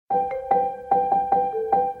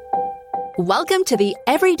Welcome to the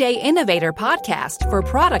Everyday Innovator podcast for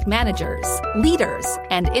product managers, leaders,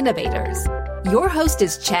 and innovators. Your host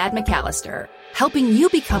is Chad McAllister, helping you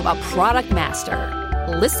become a product master.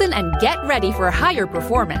 Listen and get ready for higher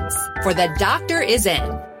performance, for the doctor is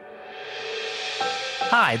in.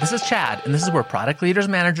 Hi, this is Chad, and this is where product leaders,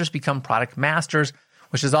 managers become product masters,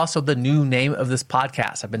 which is also the new name of this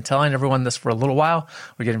podcast. I've been telling everyone this for a little while.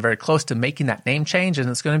 We're getting very close to making that name change, and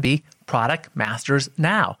it's going to be Product Masters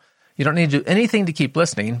Now. You don't need to do anything to keep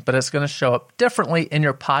listening, but it's going to show up differently in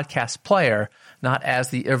your podcast player, not as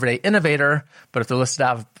the Everyday Innovator, but if they're listed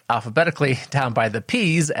alphabetically down by the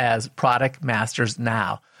P's as Product Masters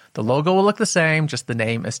Now. The logo will look the same, just the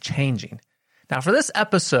name is changing. Now, for this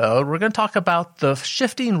episode, we're going to talk about the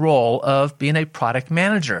shifting role of being a product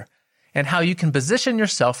manager and how you can position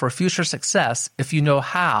yourself for future success if you know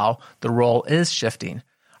how the role is shifting.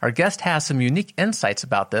 Our guest has some unique insights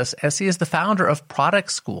about this as he is the founder of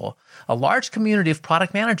Product School, a large community of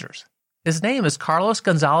product managers. His name is Carlos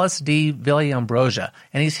Gonzalez de Villaumbrosia,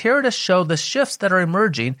 and he's here to show the shifts that are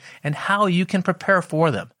emerging and how you can prepare for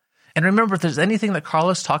them. And remember, if there's anything that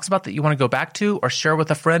Carlos talks about that you want to go back to or share with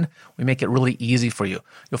a friend, we make it really easy for you.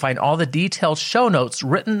 You'll find all the detailed show notes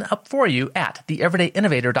written up for you at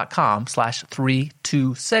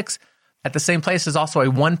theeverydayinnovator.com/326. At the same place is also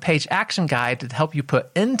a one-page action guide to help you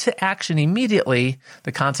put into action immediately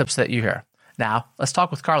the concepts that you hear. Now, let's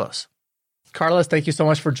talk with Carlos. Carlos, thank you so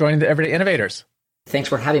much for joining the Everyday Innovators. Thanks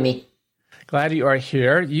for having me. Glad you are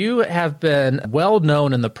here. You have been well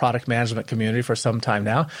known in the product management community for some time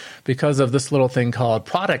now because of this little thing called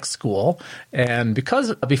Product School. And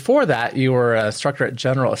because before that, you were an instructor at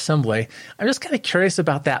General Assembly. I'm just kind of curious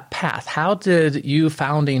about that path. How did you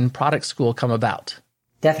founding Product School come about?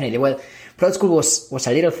 Definitely. Well, Product School was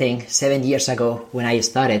a little thing 7 years ago when I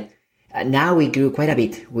started. Now we grew quite a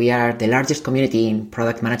bit. We are the largest community in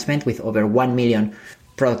product management with over 1 million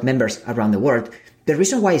product members around the world. The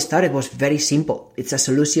reason why I started was very simple. It's a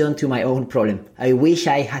solution to my own problem. I wish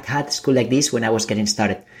I had had school like this when I was getting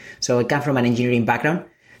started. So I come from an engineering background,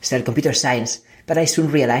 studied computer science, but I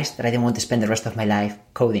soon realized that I didn't want to spend the rest of my life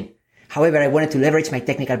coding. However, I wanted to leverage my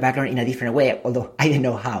technical background in a different way, although I didn't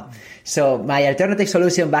know how. So my alternative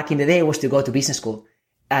solution back in the day was to go to business school.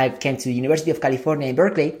 I came to the University of California in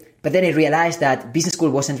Berkeley, but then I realized that business school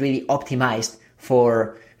wasn't really optimized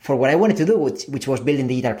for what I wanted to do, which was building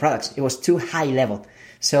digital products. It was too high level.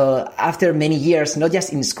 So after many years, not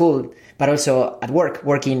just in school, but also at work,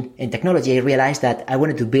 working in technology, I realized that I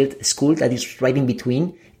wanted to build a school that is right in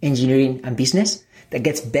between engineering and business, that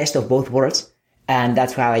gets best of both worlds. And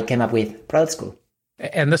that's how I came up with Product School.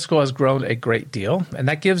 And this school has grown a great deal. And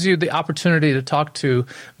that gives you the opportunity to talk to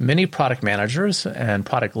many product managers and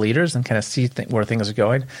product leaders and kind of see where things are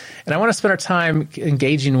going. And I want to spend our time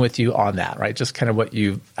engaging with you on that, right? Just kind of what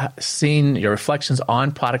you've seen, your reflections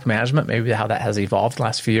on product management, maybe how that has evolved the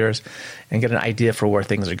last few years, and get an idea for where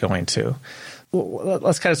things are going to. Well,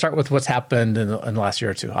 let's kind of start with what's happened in the last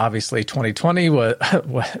year or two. Obviously, 2020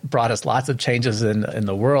 brought us lots of changes in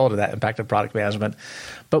the world, and that impacted product management.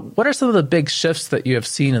 But what are some of the big shifts that you have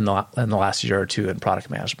seen in the last year or two in product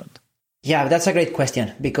management? Yeah, that's a great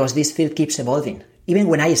question because this field keeps evolving. Even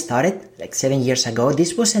when I started, like 7 years ago,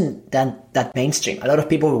 this wasn't that mainstream. A lot of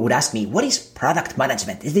people would ask me, what is product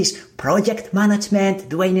management? Is this project management?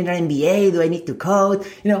 Do I need an MBA? Do I need to code?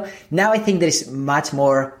 Now I think there is much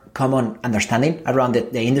more common understanding around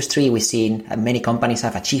the industry. We've seen many companies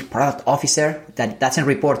have a chief product officer that doesn't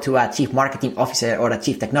report to a chief marketing officer or a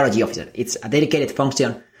chief technology officer. It's a dedicated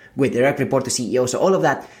function with direct report to CEO. So all of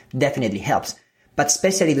that definitely helps. But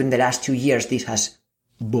especially during the last 2 years, this has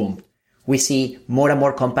boomed. We see more and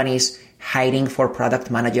more companies hiring for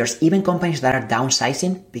product managers, even companies that are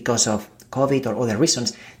downsizing because of COVID or other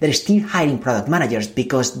reasons. They're still hiring product managers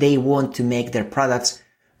because they want to make their products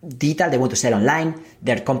digital. They want to sell online.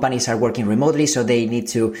 Their companies are working remotely, so they need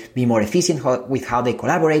to be more efficient with how they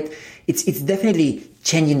collaborate. It's definitely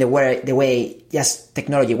changing the way just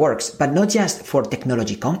technology works, but not just for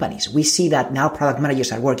technology companies. We see that now product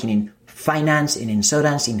managers are working in finance, in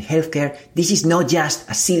insurance, in healthcare. This is not just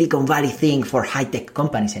a Silicon Valley thing for high-tech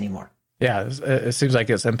companies anymore. Yeah, it seems like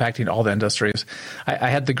it's impacting all the industries. I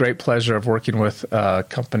had the great pleasure of working with a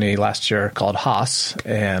company last year called Haas,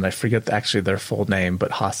 and I forget actually their full name,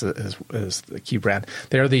 but Haas is the key brand.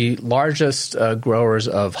 They're the largest growers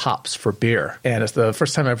of hops for beer, and it's the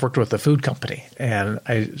first time I've worked with a food company, and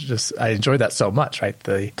I enjoyed that so much, right?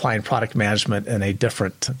 The applying product management in a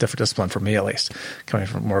different discipline for me, at least, coming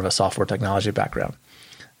from more of a software technology background.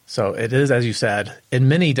 So it is, as you said, in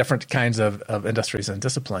many different kinds of industries and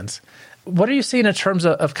disciplines. What are you seeing in terms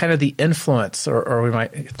of kind of the influence, or we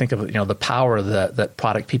might think of the power that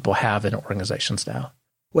product people have in organizations now?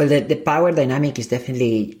 Well, the power dynamic is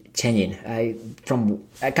definitely changing.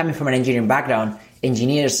 Coming from an engineering background,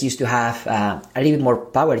 engineers used to have a little bit more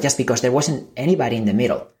power just because there wasn't anybody in the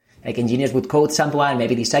middle. Like engineers would code someone,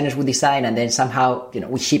 maybe designers would design, and then somehow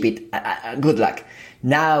we ship it. Good luck.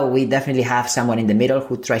 Now we definitely have someone in the middle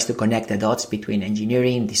who tries to connect the dots between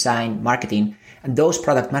engineering, design, marketing, and those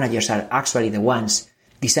product managers are actually the ones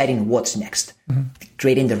deciding what's next,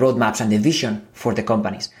 creating the roadmaps and the vision for the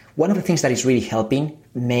companies. One of the things that is really helping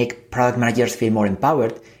make product managers feel more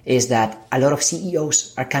empowered is that a lot of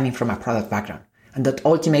CEOs are coming from a product background, and that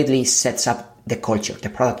ultimately sets up the culture, the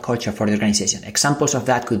product culture for the organization. Examples of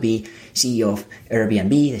that could be CEO of Airbnb,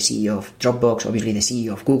 the CEO of Dropbox, obviously the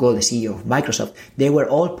CEO of Google, the CEO of Microsoft. They were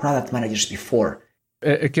all product managers before.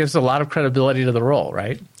 It gives a lot of credibility to the role,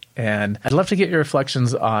 right? And I'd love to get your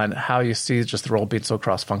reflections on how you see just the role being so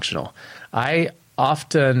cross-functional. I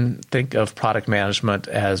often think of product management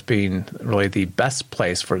as being really the best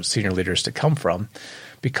place for senior leaders to come from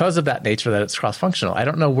because of that nature that it's cross-functional. I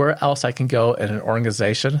don't know where else I can go in an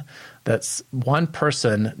organization that's one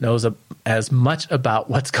person knows as much about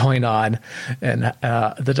what's going on and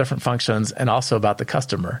the different functions and also about the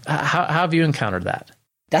customer. How have you encountered that?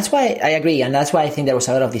 That's why I agree. And that's why I think there was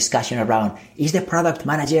a lot of discussion around, is the product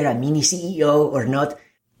manager a mini CEO or not?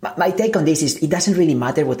 My take on this is it doesn't really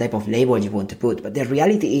matter what type of label you want to put, but the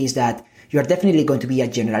reality is that you are definitely going to be a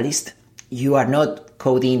generalist. You are not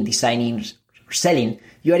coding, designing, or selling.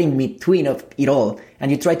 You are in between of it all, and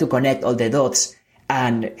you try to connect all the dots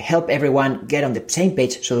and help everyone get on the same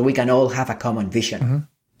page so that we can all have a common vision.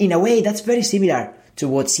 In a way, that's very similar to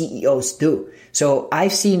what CEOs do. So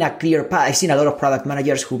I've seen a clear path. I've seen a lot of product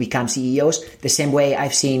managers who become CEOs, the same way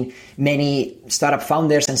I've seen many startup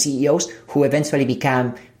founders and CEOs who eventually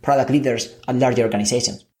become product leaders at larger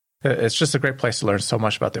organizations. It's just a great place to learn so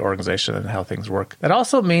much about the organization and how things work. It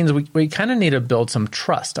also means we kind of need to build some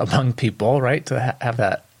trust among people, right? To have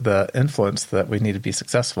the influence that we need to be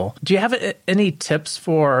successful. Do you have any tips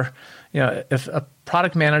for, if a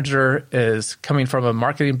product manager is coming from a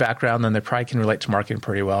marketing background, then they probably can relate to marketing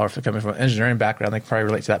pretty well. Or if they're coming from an engineering background, they can probably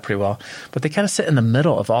relate to that pretty well. But they kind of sit in the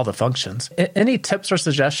middle of all the functions. Any tips or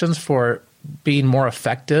suggestions for being more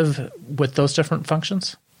effective with those different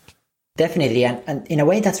functions? Definitely. And in a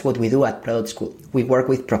way, that's what we do at Product School. We work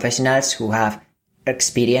with professionals who have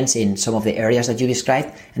experience in some of the areas that you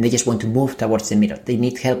described, and they just want to move towards the middle. They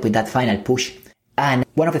need help with that final push. And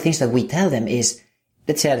one of the things that we tell them is,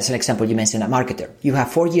 let's say as an example, you mentioned a marketer. You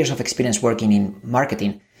have 4 years of experience working in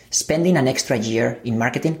marketing. Spending an extra year in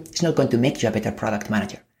marketing is not going to make you a better product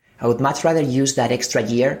manager. I would much rather use that extra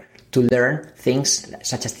year to learn things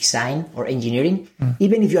such as design or engineering.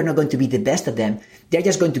 Even if you're not going to be the best at them, they're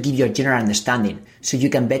just going to give you a general understanding so you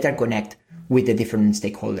can better connect with the different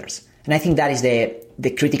stakeholders. And I think that is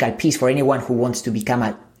the critical piece for anyone who wants to become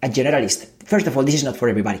a generalist. First of all, this is not for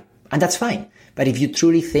everybody, and that's fine. But if you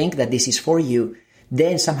truly think that this is for you,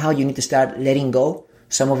 then somehow you need to start letting go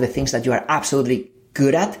some of the things that you are absolutely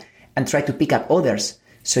good at and try to pick up others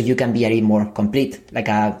so you can be a little more complete, like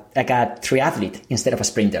a triathlete instead of a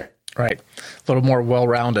sprinter. Right. A little more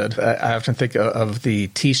well-rounded. I often think of the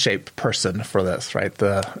T-shaped person for this, right?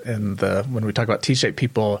 When we talk about T-shaped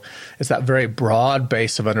people, it's that very broad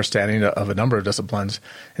base of understanding of a number of disciplines,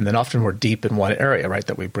 and then often we're deep in one area, right?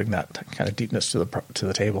 That we bring that kind of deepness to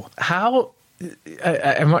the table.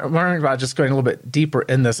 I'm wondering about just going a little bit deeper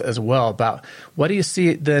in this as well about what do you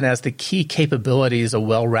see then as the key capabilities a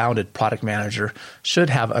well-rounded product manager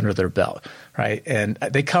should have under their belt, right? And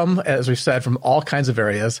they come, as we've said, from all kinds of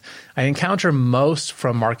areas. I encounter most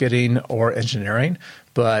from marketing or engineering,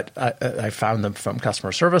 but I found them from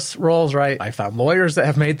customer service roles, right? I found lawyers that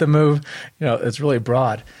have made the move. It's really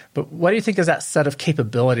broad. But what do you think is that set of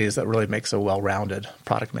capabilities that really makes a well-rounded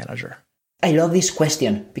product manager? I love this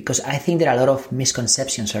question because I think there are a lot of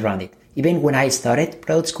misconceptions around it. Even when I started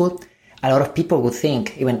Product School, a lot of people would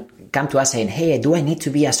think, even come to us saying, hey, do I need to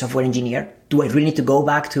be a software engineer? Do I really need to go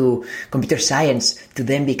back to computer science to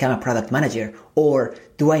then become a product manager? Or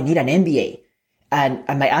do I need an MBA? And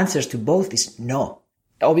my answers to both is no.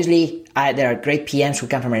 Obviously, there are great PMs who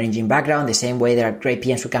come from an engineering background, the same way there are great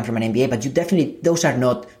PMs who come from an MBA, but those are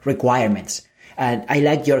not requirements. And I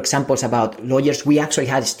like your examples about lawyers. We actually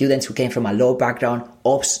had students who came from a law background,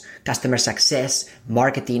 ops, customer success,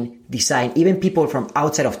 marketing, design, even people from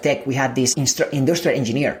outside of tech. We had this industrial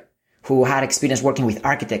engineer who had experience working with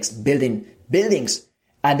architects, building buildings.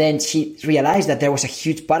 And then she realized that there was a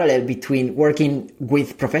huge parallel between working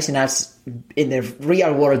with professionals in the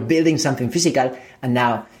real world, building something physical, and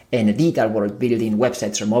now in the digital world, building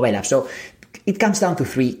websites or mobile apps. So it comes down to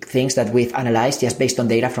three things that we've analyzed just based on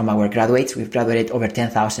data from our graduates. We've graduated over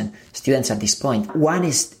 10,000 students at this point. One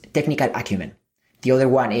is technical acumen. The other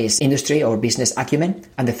one is industry or business acumen.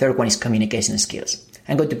 And the third one is communication skills.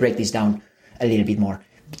 I'm going to break this down a little bit more.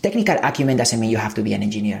 Technical acumen doesn't mean you have to be an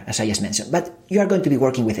engineer, as I just mentioned, but you are going to be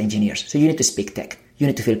working with engineers. So you need to speak tech. You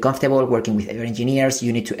need to feel comfortable working with other engineers.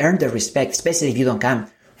 You need to earn their respect, especially if you don't come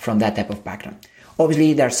from that type of background.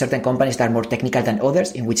 Obviously, there are certain companies that are more technical than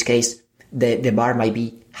others, in which case the bar might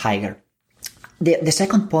be higher. The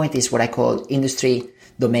second point is what I call industry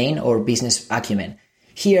domain or business acumen.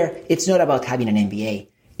 Here, it's not about having an MBA.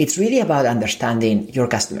 It's really about understanding your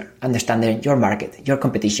customer, understanding your market, your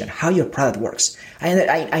competition, how your product works.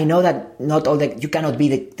 I know that you cannot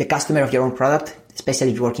be the customer of your own product, especially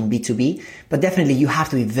if you work in B2B, but definitely you have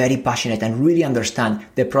to be very passionate and really understand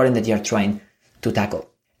the problem that you're trying to tackle.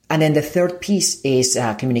 And then the third piece is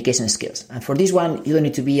communication skills. And for this one, you don't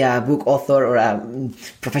need to be a book author or a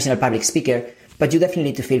professional public speaker, but you definitely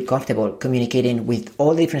need to feel comfortable communicating with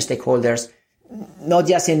all the different stakeholders, not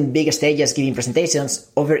just in big stages giving presentations,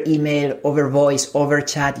 over email, over voice, over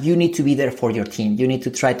chat. You need to be there for your team. You need to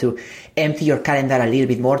try to empty your calendar a little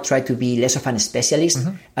bit more, try to be less of a specialist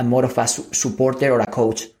and more of a supporter or a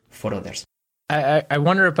coach for others. I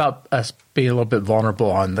wonder about us being a little bit vulnerable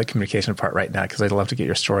on the communication part right now, because I'd love to get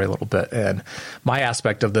your story a little bit. And my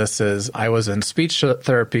aspect of this is I was in speech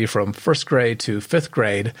therapy from first grade to fifth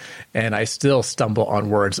grade, and I still stumble on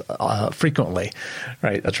words frequently,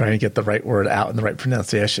 right? I'm trying to get the right word out and the right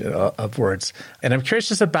pronunciation of words. And I'm curious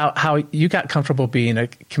just about how you got comfortable being a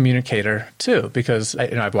communicator too, because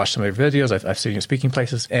I've watched some of your videos, I've seen you speaking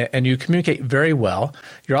places, and you communicate very well.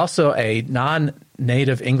 You're also a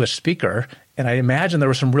non-native English speaker, and I imagine there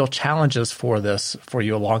were some real challenges for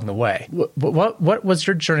you along the way. What was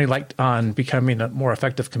your journey like on becoming a more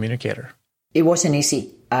effective communicator? It wasn't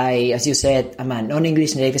easy. As you said, I'm a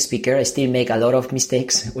non-English native speaker. I still make a lot of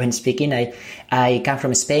mistakes when speaking. I come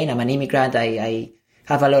from Spain. I'm an immigrant. I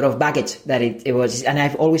have a lot of baggage that it was, and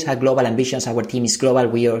I've always had global ambitions. Our team is global.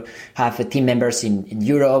 We have team members in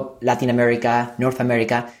Europe, Latin America, North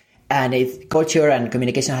America, and culture and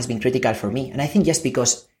communication has been critical for me. And I think just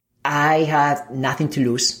because I had nothing to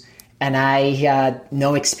lose and I had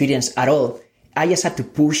no experience at all, I just had to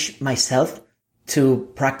push myself to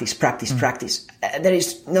practice. There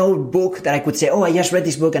is no book that I could say, I just read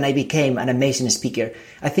this book and I became an amazing speaker.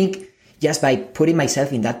 I think just by putting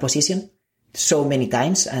myself in that position so many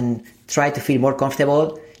times and try to feel more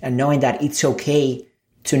comfortable and knowing that it's okay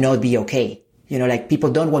to not be okay.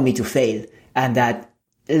 People don't want me to fail, and that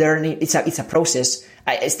learning, it's a process.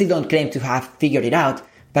 I still don't claim to have figured it out,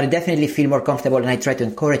 but I definitely feel more comfortable, and I try to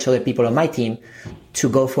encourage other people on my team to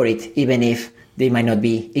go for it, even if they might not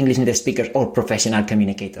be English native speakers or professional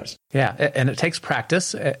communicators. Yeah, and it takes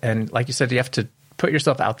practice. And like you said, you have to put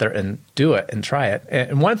yourself out there and do it and try it.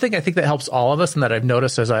 And one thing I think that helps all of us, and that I've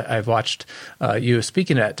noticed as I've watched you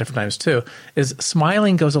speaking at different times too, is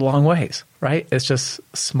smiling goes a long ways, right? It's just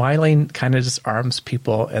smiling kind of just arms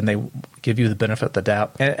people and they give you the benefit of the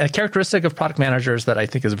doubt. And a characteristic of product managers that I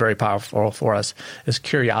think is very powerful for us is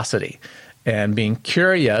curiosity. And being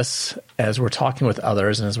curious as we're talking with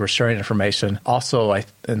others and as we're sharing information also,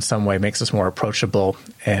 in some way, makes us more approachable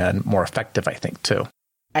and more effective, I think, too.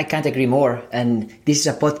 I can't agree more. And this is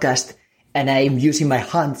a podcast and I'm using my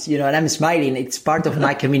hands, and I'm smiling. It's part of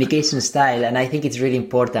my communication style. And I think it's really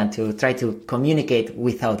important to try to communicate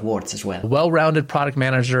without words as well. Well-rounded product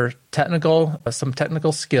manager, some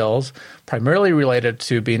technical skills, primarily related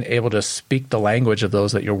to being able to speak the language of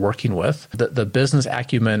those that you're working with, the business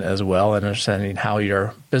acumen as well, and understanding how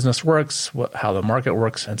your business works, how the market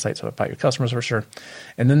works, insights about your customers for sure.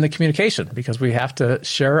 And then the communication, because we have to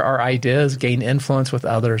share our ideas, gain influence with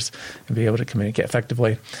others, and be able to communicate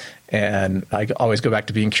effectively. And I always go back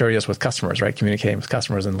to being curious with customers, right? Communicating with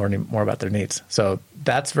customers and learning more about their needs. So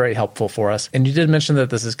that's very helpful for us. And you did mention that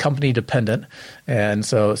this is company dependent. And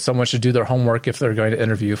so someone should do their homework if they're going to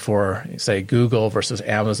interview for, say, Google versus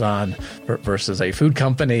Amazon versus a food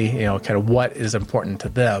company, kind of what is important to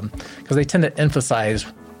them, because they tend to emphasize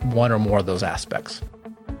one or more of those aspects.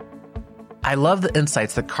 I love the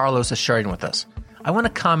insights that Carlos is sharing with us. I want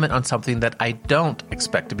to comment on something that I don't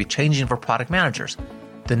expect to be changing for product managers: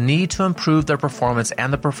 the need to improve their performance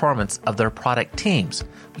and the performance of their product teams,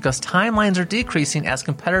 because timelines are decreasing as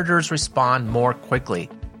competitors respond more quickly.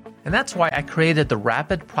 And that's why I created the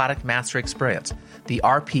Rapid Product Mastery Experience, the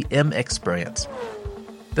RPM experience.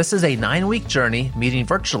 This is a 9-week journey meeting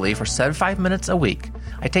virtually for 75 minutes a week.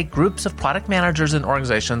 I take groups of product managers and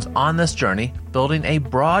organizations on this journey, building a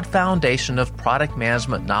broad foundation of product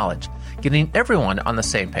management knowledge, getting everyone on the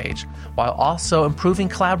same page, while also improving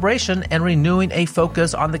collaboration and renewing a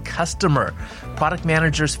focus on the customer. Product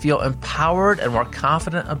managers feel empowered and more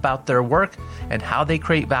confident about their work and how they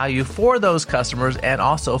create value for those customers and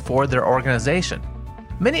also for their organization.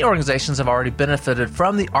 Many organizations have already benefited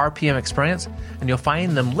from the RPM experience, and you'll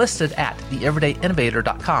find them listed at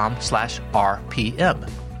theeverydayinnovator.com/RPM.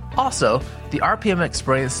 Also, the RPM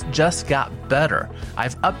experience just got better.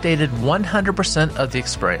 I've updated 100% of the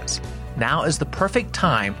experience. Now is the perfect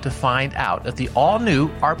time to find out if the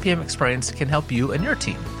all-new RPM experience can help you and your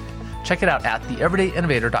team. Check it out at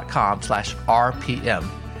theeverydayinnovator.com/RPM.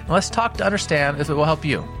 And let's talk to understand if it will help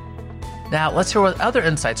you. Now, let's hear what other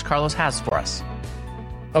insights Carlos has for us.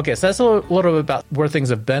 Okay, so that's a little bit about where things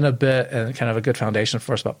have been a bit and kind of a good foundation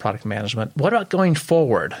for us about product management. What about going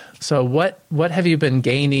forward? So what have you been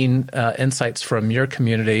gaining insights from your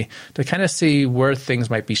community to kind of see where things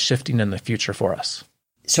might be shifting in the future for us?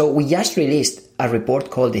 So we just released a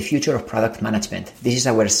report called The Future of Product Management. This is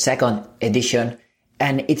our second edition,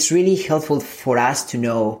 and it's really helpful for us to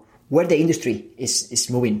know where the industry is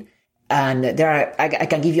moving. And I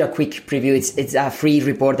can give you a quick preview. It's a free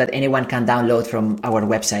report that anyone can download from our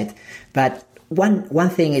website. But one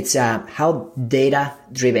thing is how data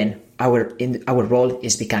driven our role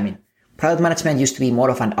is becoming. Product management used to be more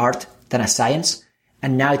of an art than a science,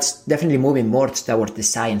 and now it's definitely moving more towards the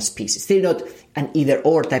science piece. It's still not an either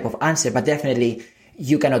or type of answer, but definitely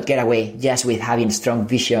you cannot get away just with having strong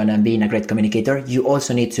vision and being a great communicator. You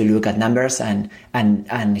also need to look at numbers and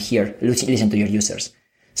listen to your users.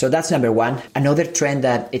 So that's number one. Another trend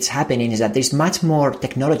that it's happening is that there's much more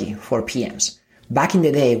technology for PMs. Back in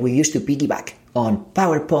the day, we used to piggyback on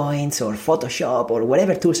PowerPoints or Photoshop or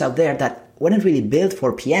whatever tools out there that weren't really built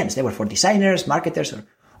for PMs. They were for designers, marketers,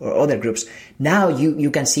 or other groups. Now you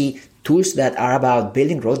can see tools that are about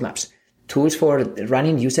building roadmaps, tools for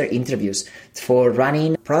running user interviews, for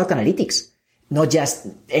running product analytics, not just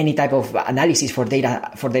any type of analysis for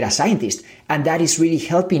data scientists. And that is really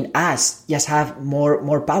helping us just have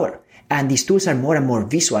more power. And these tools are more and more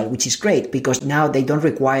visual, which is great because now they don't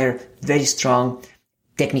require very strong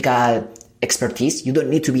technical expertise. You don't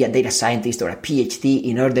need to be a data scientist or a PhD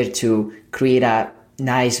in order to create a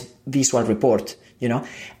nice visual report,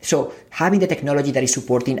 So having the technology that is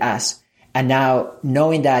supporting us, and now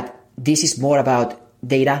knowing that this is more about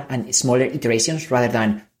data and smaller iterations rather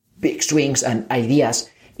than big swings and ideas,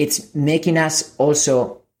 it's making us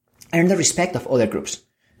also earn the respect of other groups.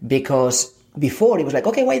 Because before it was like,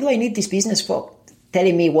 okay, why do I need this business folk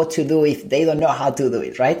telling me what to do if they don't know how to do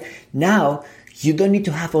it, right? Now, you don't need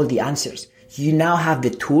to have all the answers. You now have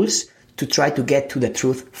the tools to try to get to the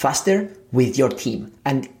truth faster with your team.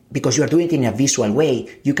 And because you are doing it in a visual way,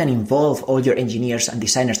 you can involve all your engineers and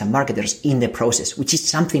designers and marketers in the process, which is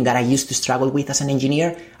something that I used to struggle with as an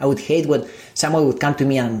engineer. I would hate when someone would come to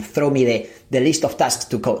me and throw me the list of tasks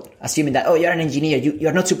to code, assuming that, you're an engineer,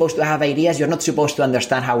 you're not supposed to have ideas, you're not supposed to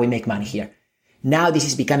understand how we make money here. Now this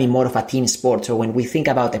is becoming more of a team sport. So when we think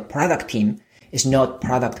about a product team, it's not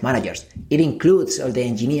product managers. It includes all the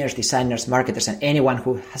engineers, designers, marketers, and anyone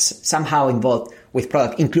who has somehow involved with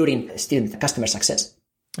product, including still customer success.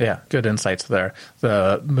 Yeah, good insights there.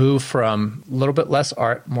 The move from a little bit less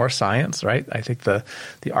art, more science, right? I think the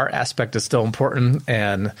art aspect is still important,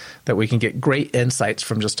 and that we can get great insights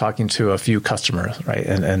from just talking to a few customers, right?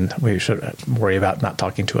 And we should worry about not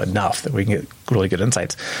talking to enough, that we can get really good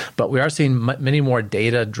insights. But we are seeing many more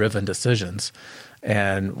data-driven decisions.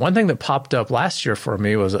 And one thing that popped up last year for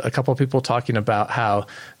me was a couple of people talking about how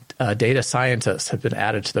data scientists have been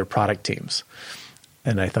added to their product teams.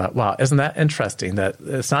 And I thought, wow, isn't that interesting that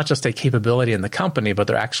it's not just a capability in the company, but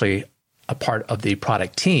they're actually a part of the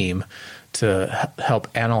product team to help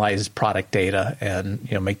analyze product data and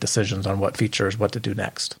make decisions on what features, what to do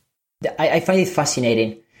next. I find it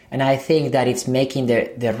fascinating. And I think that it's making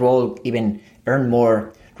the role even earn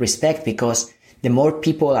more respect, because the more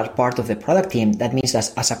people are part of the product team, that means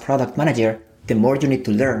that as a product manager, the more you need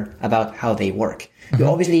to learn about how they work. Mm-hmm. You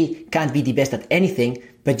obviously can't be the best at anything,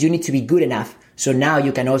 but you need to be good enough. So now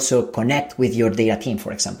you can also connect with your data team,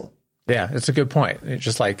 for example. Yeah, it's a good point. It's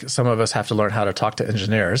just like some of us have to learn how to talk to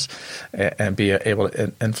engineers and be able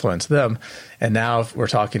to influence them. And now if we're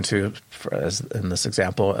talking to, as in this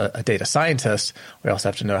example, a data scientist, we also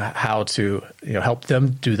have to know how to help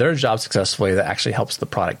them do their job successfully. That actually helps the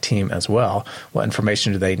product team as well. What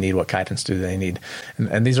information do they need? What guidance do they need?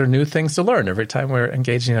 And these are new things to learn every time we're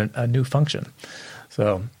engaging a new function.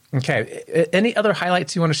 So Okay. Any other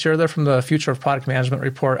highlights you want to share there from the Future of Product Management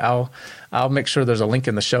report? I'll make sure there's a link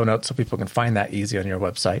in the show notes so people can find that easy on your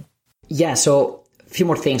website. Yeah, so a few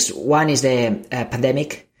more things. One is the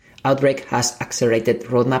pandemic outbreak has accelerated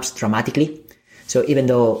roadmaps dramatically. So even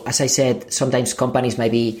though, as I said, sometimes companies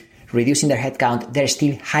might be reducing their headcount, they're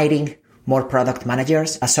still hiring more product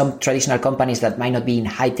managers. As some traditional companies that might not be in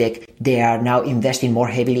high tech, they are now investing more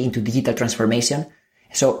heavily into digital transformation.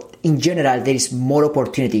 So in general, there is more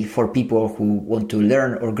opportunity for people who want to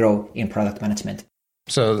learn or grow in product management.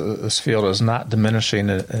 So this field is not diminishing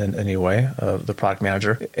in any way of the product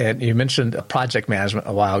manager. And you mentioned project management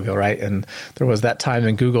a while ago, right? And there was that time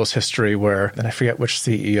in Google's history where, and I forget which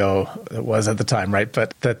CEO it was at the time, right?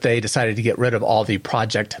 But that they decided to get rid of all the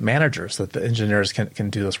project managers, that the engineers can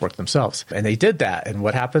do this work themselves. And they did that. And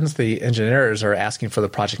what happens? The engineers are asking for the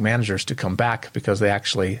project managers to come back because they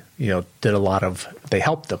actually, they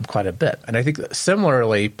helped them quite a bit. And I think that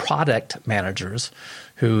similarly, product managers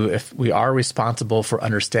who, if we are responsible for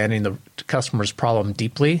understanding the customer's problem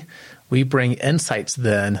deeply, we bring insights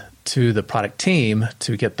then to the product team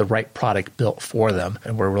to get the right product built for them.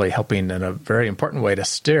 And we're really helping in a very important way to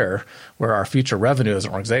steer where our future revenue as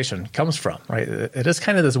an organization comes from, right? It is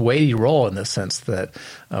kind of this weighty role in the sense that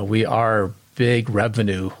we are big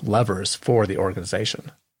revenue levers for the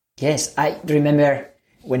organization. Yes, I remember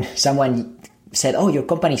when someone said, "Oh, your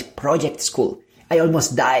company's project school." I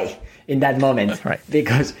almost die in that moment, right?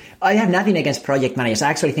 Because I have nothing against project managers. I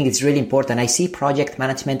actually think it's really important. I see project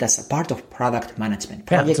management as a part of product management.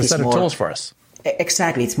 Project it's a set of tools for us.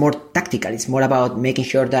 Exactly. It's more tactical. It's more about making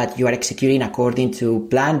sure that you are executing according to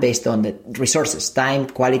plan based on the resources, time,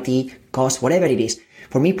 quality, cost, whatever it is.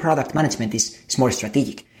 For me, product management is more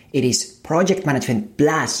strategic. It is project management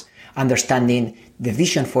plus understanding the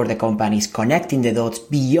vision for the companies, connecting the dots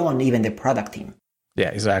beyond even the product team. Yeah,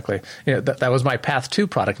 exactly. That was my path to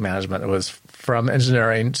product management. It was from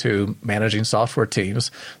engineering to managing software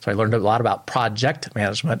teams. So I learned a lot about project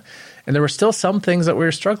management. And there were still some things that we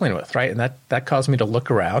were struggling with, right? And that caused me to look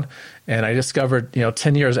around. And I discovered,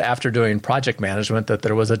 10 years after doing project management, that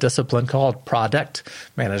there was a discipline called product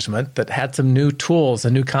management that had some new tools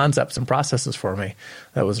and new concepts and processes for me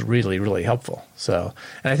that was really, really helpful. So,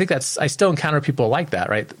 and I think I still encounter people like that,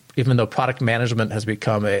 right? Even though product management has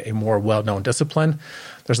become a more well-known discipline,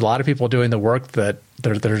 there's a lot of people doing the work that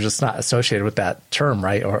they're just not associated with that term,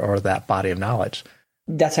 right? Or that body of knowledge.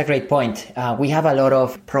 That's a great point. We have a lot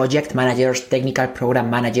of project managers, technical program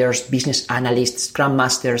managers, business analysts, scrum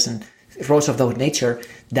masters, and roles of that nature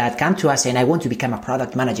that come to us saying, I want to become a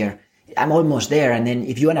product manager. I'm almost there. And then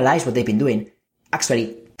if you analyze what they've been doing,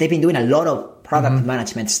 actually, they've been doing a lot of product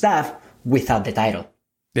management stuff without the title.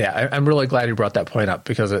 Yeah, I'm really glad you brought that point up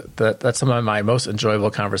because that's some of my most enjoyable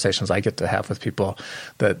conversations I get to have with people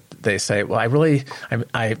that they say, well,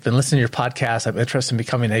 I've been listening to your podcast. I'm interested in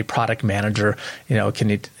becoming a product manager. Can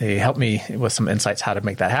you help me with some insights how to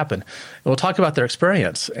make that happen? And we'll talk about their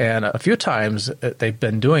experience. And a few times they've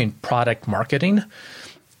been doing product marketing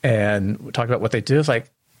and we talk about what they do. It's like,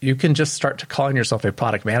 you can just start to calling yourself a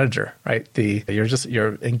product manager, right?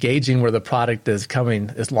 You're engaging where the product is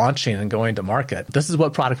launching and going to market. This is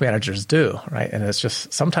what product managers do, right? And it's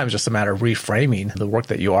just sometimes just a matter of reframing the work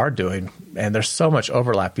that you are doing. And there's so much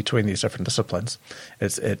overlap between these different disciplines.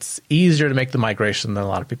 It's easier to make the migration than a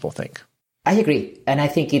lot of people think. I agree. And I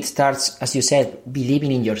think it starts, as you said,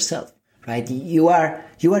 believing in yourself, right? You are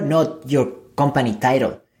not your company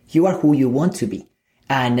title. You are who you want to be.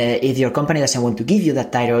 And if your company doesn't want to give you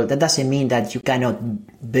that title, that doesn't mean that you cannot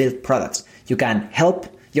build products. You can help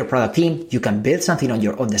your product team. You can build something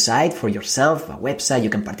on the side for yourself, a website. You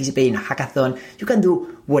can participate in a hackathon. You can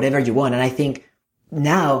do whatever you want. And I think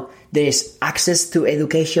now there's access to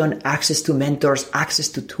education, access to mentors, access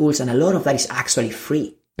to tools, and a lot of that is actually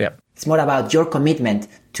free. Yeah. It's more about your commitment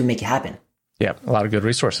to make it happen. Yeah, a lot of good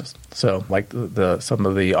resources. So like some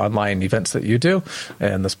of the online events that you do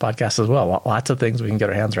and this podcast as well. Lots of things we can get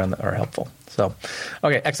our hands around that are helpful. So,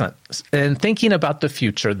 okay, excellent. And thinking about the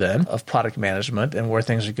future then of product management and where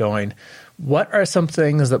things are going, what are some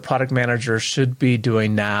things that product managers should be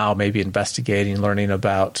doing now, maybe investigating, learning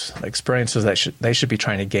about experiences that they should be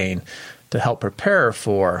trying to gain to help prepare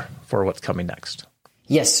for what's coming next?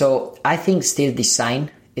 Yes, so I think still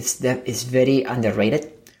design is very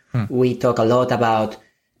underrated. We talk a lot about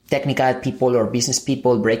technical people or business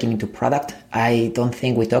people breaking into product. I don't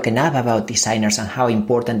think we talk enough about designers and how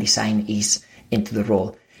important design is into the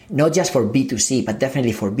role. Not just for B2C, but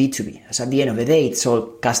definitely for B2B. So at the end of the day, it's all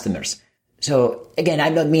customers. So again, I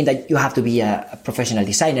don't mean that you have to be a professional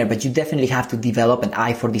designer, but you definitely have to develop an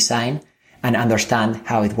eye for design and understand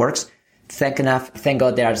how it works. Thank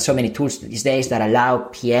God there are so many tools these days that allow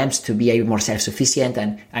PMs to be a bit more self-sufficient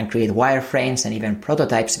and create wireframes and even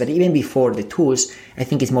prototypes. But even before the tools, I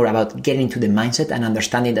think it's more about getting into the mindset and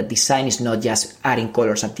understanding that design is not just adding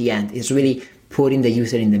colors at the end. It's really putting the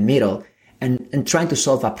user in the middle and trying to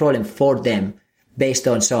solve a problem for them based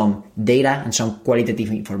on some data and some qualitative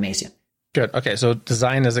information. Good. Okay. So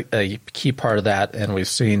design is a key part of that. And we've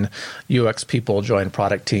seen UX people join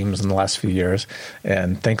product teams in the last few years.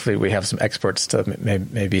 And thankfully, we have some experts to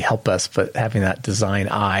maybe help us, but having that design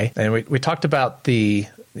eye. And we talked about the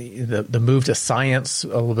move to science a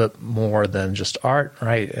little bit more than just art,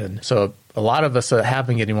 right? And so a lot of us have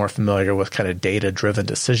been getting more familiar with kind of data-driven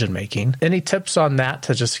decision-making. Any tips on that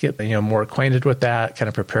to just get more acquainted with that, kind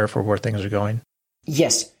of prepare for where things are going?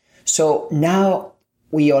 Yes. So now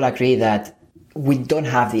we all agree that we don't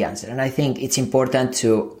have the answer. And I think it's important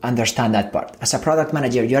to understand that part. As a product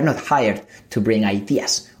manager, you're not hired to bring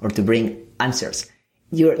ideas or to bring answers.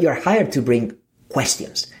 You're hired to bring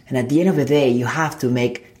questions. And at the end of the day, you have to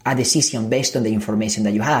make a decision based on the information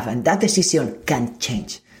that you have. And that decision can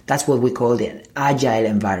change. That's what we call the agile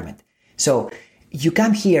environment. So you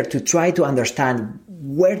come here to try to understand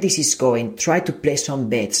where this is going, try to place some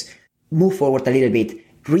bets, move forward a little bit,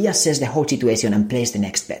 reassess the whole situation and place the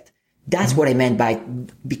next bet. That's what I meant by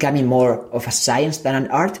becoming more of a science than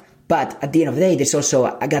an art. But at the end of the day, there's also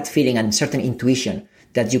a gut feeling and certain intuition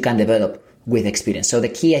that you can develop with experience. So the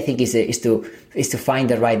key, I think, is to find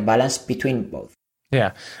the right balance between both.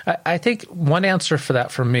 Yeah. I think one answer for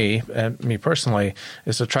that for me, and me personally,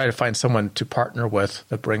 is to try to find someone to partner with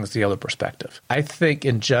that brings the other perspective. I think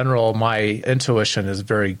in general, my intuition is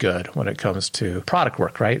very good when it comes to product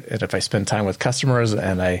work, right? And if I spend time with customers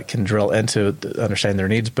and I can drill into understanding their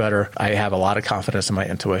needs better, I have a lot of confidence in my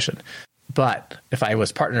intuition. But if I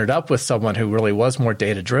was partnered up with someone who really was more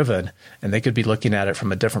data-driven and they could be looking at it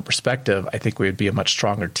from a different perspective, I think we would be a much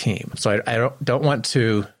stronger team. So I don't want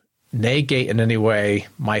to negate in any way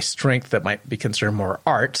my strength that might be considered more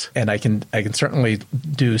art. And I can certainly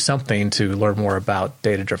do something to learn more about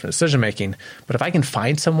data-driven decision-making. But if I can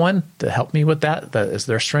find someone to help me with that is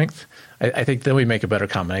their strength, I think then we make a better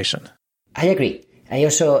combination. I agree. I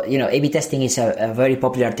also, A/B testing is a very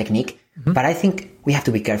popular technique, but I think we have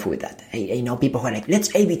to be careful with that. I know people who are like,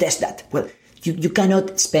 let's A/B test that. Well, you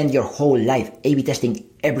cannot spend your whole life A/B testing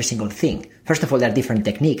every single thing. First of all, there are different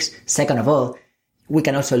techniques. Second of all, we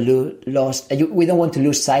can also we don't want to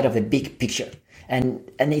lose sight of the big picture. And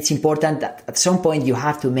it's important that at some point you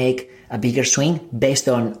have to make a bigger swing based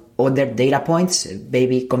on other data points,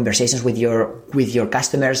 maybe conversations with your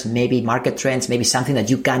customers, maybe market trends, maybe something that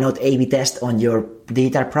you cannot A/B test on your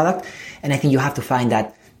digital product. And I think you have to find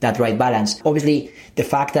that right balance. Obviously, the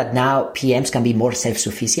fact that now PMs can be more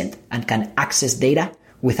self-sufficient and can access data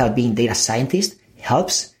without being data scientists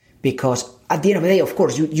helps, because at the end of the day, of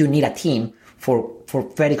course, you need a team for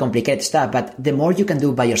very complicated stuff. But the more you can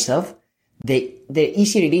do by yourself, the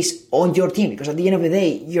easier it is on your team, because at the end of the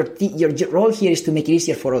day, your role here is to make it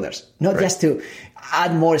easier for others, not just to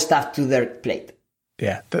add more stuff to their plate.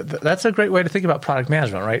 Yeah, that's a great way to think about product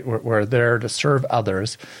management, right? We're there to serve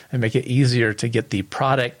others and make it easier to get the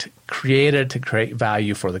product created to create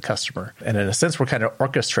value for the customer. And in a sense, we're kind of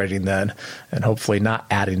orchestrating then and hopefully not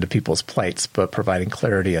adding to people's plates, but providing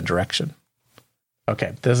clarity and direction.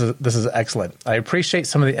 Okay, this is excellent. I appreciate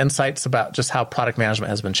some of the insights about just how product management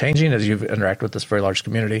has been changing as you've interacted with this very large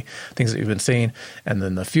community, things that you've been seeing, and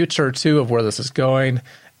then the future too of where this is going,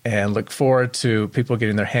 and look forward to people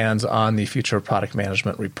getting their hands on the Future Product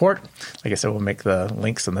Management Report. Like I said, we'll make the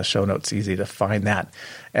links in the show notes easy to find that.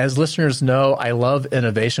 As listeners know, I love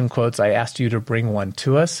innovation quotes. I asked you to bring one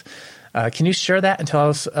to us. Can you share that and tell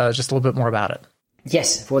us just a little bit more about it?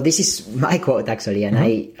 Yes, well, this is my quote, actually, and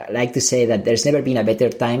I like to say that there's never been a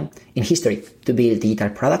better time in history to build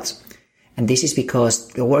digital products, and this is because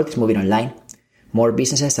the world is moving online. More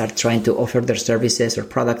businesses are trying to offer their services or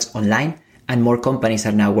products online, and more companies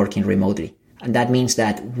are now working remotely. And that means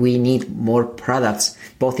that we need more products,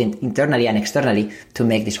 both internally and externally, to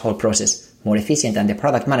make this whole process more efficient, and the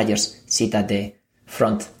product managers sit at the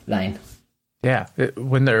front line. Yeah,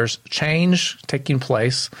 when there's change taking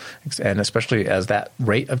place, and especially as that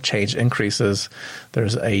rate of change increases,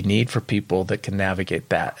 there's a need for people that can navigate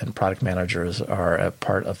that, and product managers are a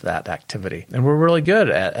part of that activity. And we're really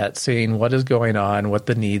good at seeing what is going on, what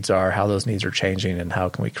the needs are, how those needs are changing, and how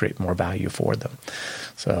can we create more value for them.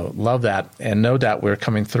 So love that. And no doubt we're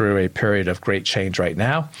coming through a period of great change right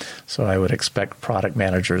now. So I would expect product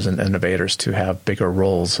managers and innovators to have bigger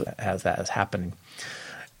roles as that is happening.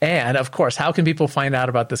 And of course, how can people find out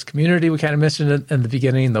about this community? We kind of mentioned it in the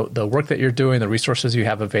beginning, the work that you're doing, the resources you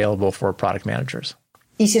have available for product managers.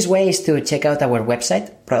 Easiest way is to check out our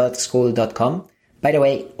website, productschool.com. By the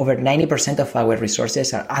way, over 90% of our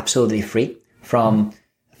resources are absolutely free. From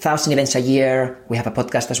 1,000 events a year, we have a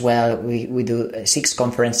podcast as well. We do 6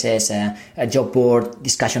 conferences, a job board,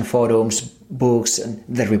 discussion forums, books, and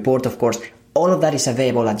the report, of course. All of that is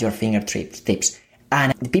available at your fingertips.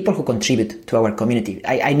 And the people who contribute to our community,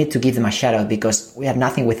 I need to give them a shout out because we are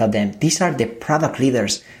nothing without them. These are the product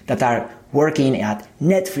leaders that are working at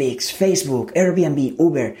Netflix, Facebook, Airbnb,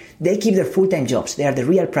 Uber. They keep their full-time jobs. They are the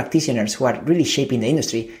real practitioners who are really shaping the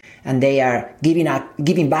industry. And they are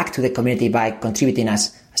giving back to the community by contributing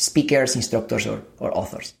as speakers, instructors, or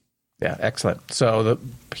authors. Yeah, excellent. So the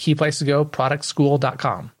key place to go,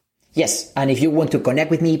 productschool.com. Yes. And if you want to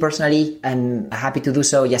connect with me personally, I'm happy to do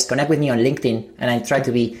so. Just connect with me on LinkedIn and I try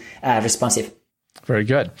to be responsive. Very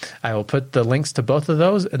good. I will put the links to both of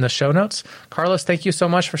those in the show notes. Carlos, thank you so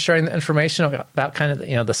much for sharing the information about kind of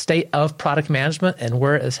the state of product management and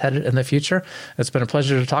where it's headed in the future. It's been a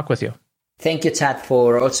pleasure to talk with you. Thank you, Chad,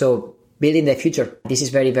 for also building the future. This is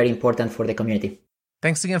very, very important for the community.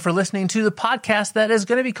 Thanks again for listening to the podcast that is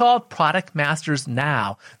going to be called Product Masters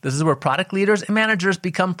Now. This is where product leaders and managers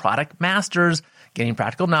become product masters, gaining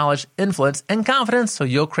practical knowledge, influence, and confidence so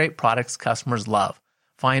you'll create products customers love.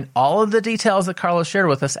 Find all of the details that Carlos shared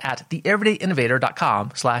with us at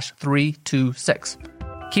theeverydayinnovator.com/326.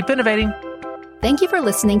 Keep innovating. Thank you for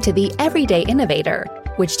listening to The Everyday Innovator,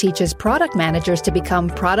 which teaches product managers to become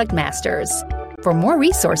product masters. For more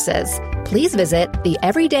resources, please visit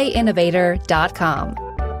theeverydayinnovator.com.